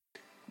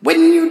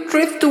When you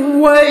drift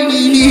away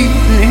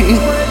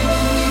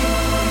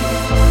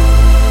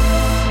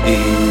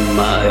in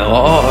my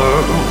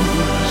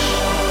arms,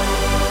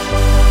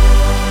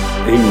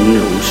 in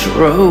those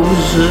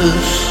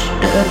roses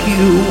that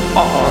you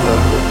are,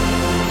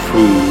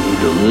 through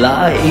the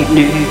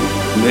lightning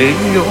in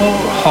your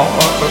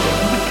heart,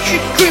 but you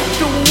drift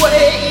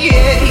away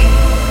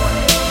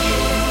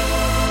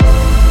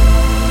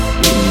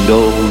in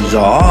those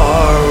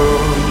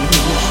arms.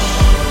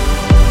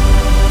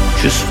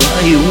 Just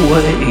fly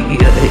away.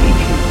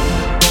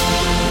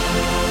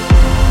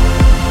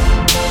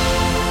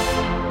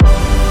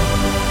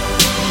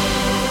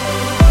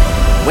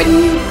 When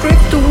you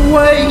drift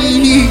away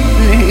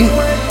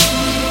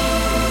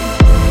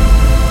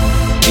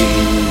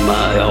in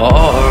my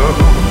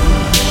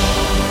arms,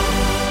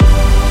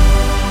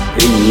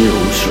 in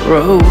those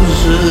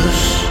roses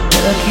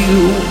that you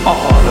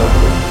are,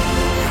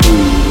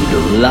 through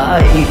the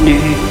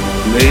lightning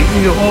in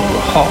your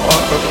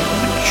heart,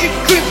 you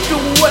drift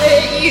away.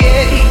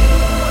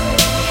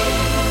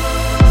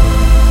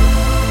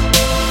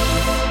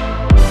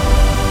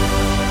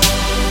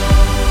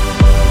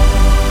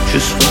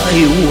 Just fly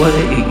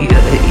away.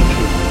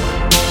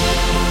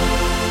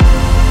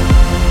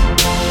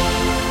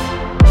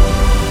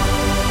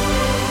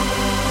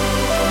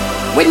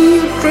 When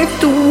you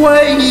drift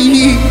away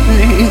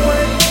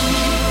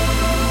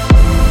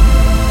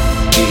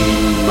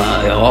in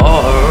my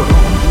arms,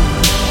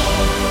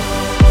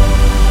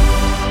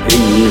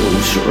 in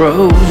those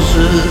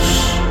roses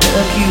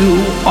that you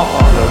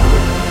are,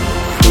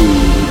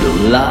 through the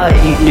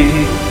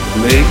lightning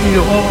in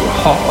your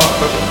heart,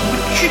 but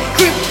you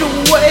drift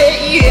away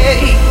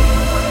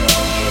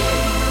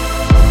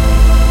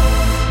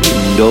in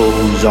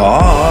those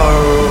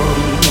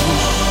arms.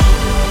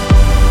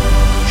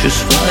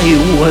 Just fly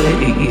away.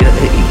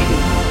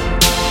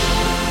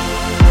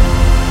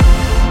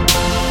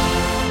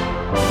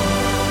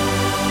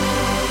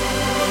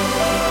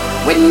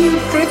 When you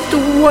drift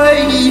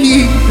away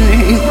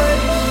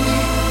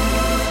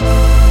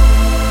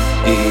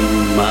in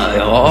my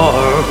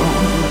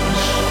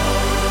arms,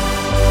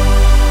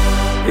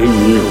 in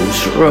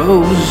those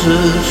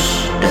roses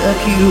that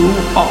you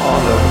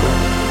are,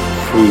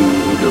 through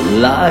the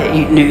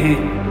lightning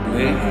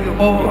in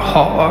your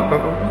heart,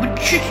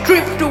 but you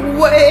drift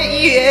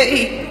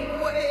away.